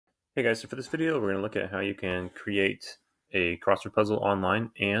Hey guys, so for this video, we're going to look at how you can create a crossword puzzle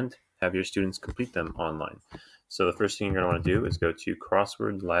online and have your students complete them online. So the first thing you're going to want to do is go to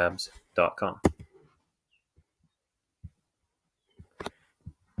crosswordlabs.com.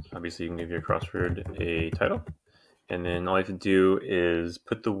 Obviously, you can give your crossword a title, and then all you have to do is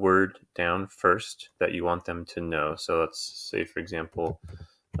put the word down first that you want them to know. So let's say, for example,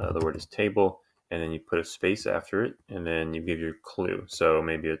 the word is table, and then you put a space after it, and then you give your clue. So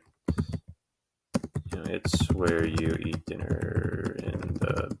maybe it's where you eat dinner in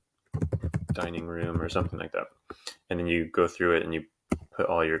the dining room or something like that. And then you go through it and you put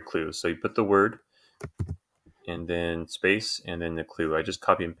all your clues. So you put the word and then space and then the clue. I just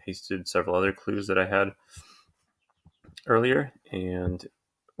copy and pasted several other clues that I had earlier. And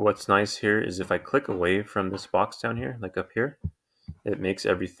what's nice here is if I click away from this box down here, like up here, it makes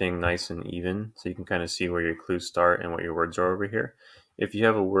everything nice and even. So you can kind of see where your clues start and what your words are over here. If you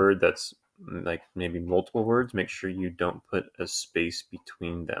have a word that's like maybe multiple words, make sure you don't put a space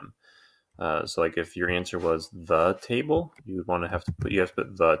between them. So like if your answer was the table, you would want to have to put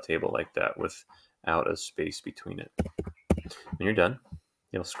the table like that without a space between it. When you're done,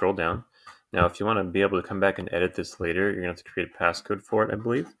 you'll scroll down. Now, if you want to be able to come back and edit this later, you're going to have to create a passcode for it, I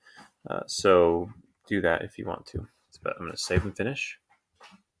believe. So do that if you want to. But I'm going to save and finish.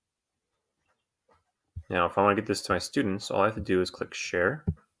 Now, if I want to get this to my students, all I have to do is click share.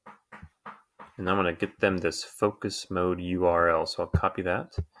 And I'm going to get them this focus mode URL. So I'll copy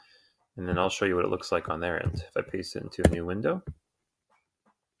that. And then I'll show you what it looks like on their end. If I paste it into a new window,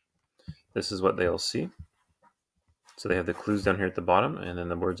 this is what they'll see. So they have the clues down here at the bottom and then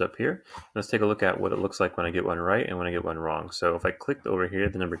the words up here. Let's take a look at what it looks like when I get one right and when I get one wrong. So if I click over here,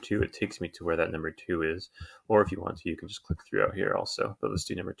 the number 2, it takes me to where that number 2 is. Or if you want to, you can just click through out here also. But let's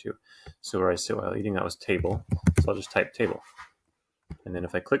do number 2. So where I sit while eating, that was table. So I'll just type table. And then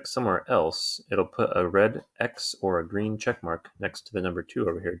if I click somewhere else, it'll put a red X or a green check mark next to the number 2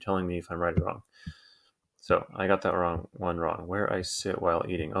 over here, telling me if I'm right or wrong. So I got that one wrong. Where I sit while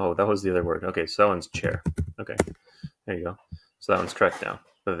eating. Oh, that was the other word. Okay, so that one's chair. Okay, there you go. So that one's correct now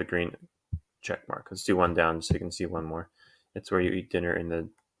with the green check mark. Let's do one down so you can see one more. It's where you eat dinner in the...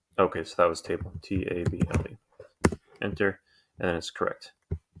 Okay, so that was table. T-A-B-L-E. Enter, and then it's correct.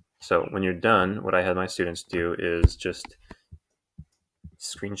 So when you're done, what I had my students do is just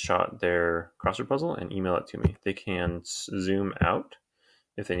screenshot their crossword puzzle and email it to me. They can zoom out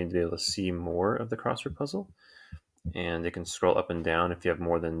if they need to be able to see more of the crossword puzzle, and they can scroll up and down. If you have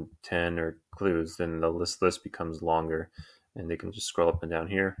more than 10 or clues, then the list becomes longer, and they can just scroll up and down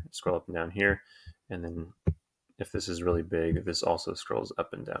here, and then if this is really big, this also scrolls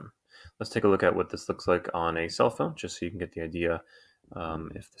up and down. Let's take a look at what this looks like on a cell phone, just so you can get the idea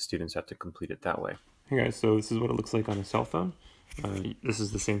if the students have to complete it that way. Hey guys, so this is what it looks like on a cell phone. This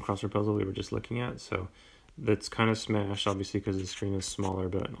is the same crossword puzzle we were just looking at, so that's kind of smashed, obviously, because the screen is smaller,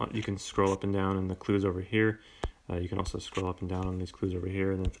 but you can scroll up and down on the clues over here. You can also scroll up and down on these clues over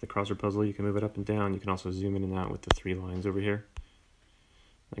here, and then for the crossword puzzle, you can move it up and down. You can also zoom in and out with the 3 lines over here,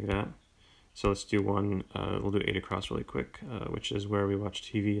 like that. So let's do one, we'll do 8 across really quick, which is where we watch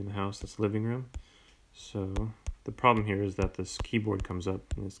TV in the house. That's the living room. So the problem here is that this keyboard comes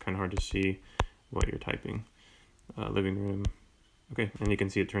up, and it's kind of hard to see what you're typing. Living room. Okay, and you can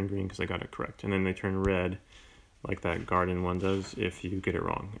see it turned green because I got it correct. And then they turn red like that garden one does if you get it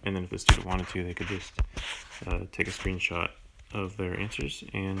wrong. And then if the student wanted to, they could just take a screenshot of their answers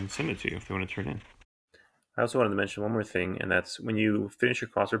and send it to you if they want to turn in. I also wanted to mention one more thing, and that's when you finish your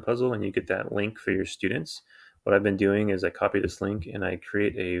crossword puzzle and you get that link for your students, what I've been doing is I copy this link and I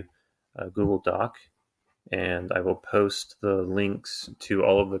create a Google Doc, and I will post the links to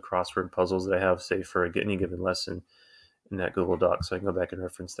all of the crossword puzzles that I have, say, for any given lesson in that Google Doc, so I can go back and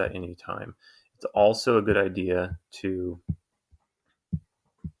reference that anytime. It's also a good idea to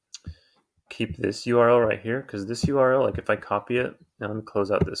keep this URL right here, because this URL, like if I copy it, now let me close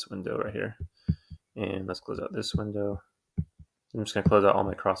out this window right here, and let's close out this window. I'm just going to close out all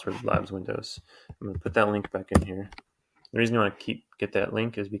my Crosswordlabs windows. I'm going to put that link back in here. The reason you want to get that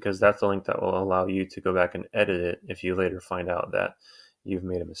link is because that's the link that will allow you to go back and edit it if you later find out that you've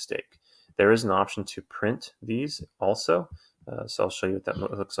made a mistake. There is an option to print these also, so I'll show you what that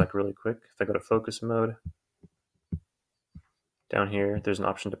looks like really quick. If I go to focus mode, down here, there's an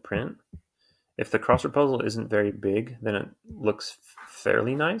option to print. If the crossword puzzle isn't very big, then it looks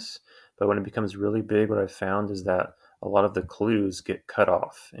fairly nice, but when it becomes really big, what I've found is that a lot of the clues get cut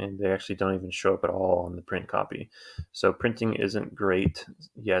off, and they actually don't even show up at all on the print copy. So printing isn't great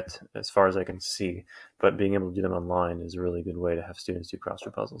yet, as far as I can see, but being able to do them online is a really good way to have students do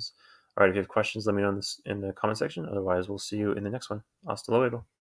crossword puzzles. All right, if you have questions, let me know in the comment section. Otherwise, we'll see you in the next one. Hasta luego.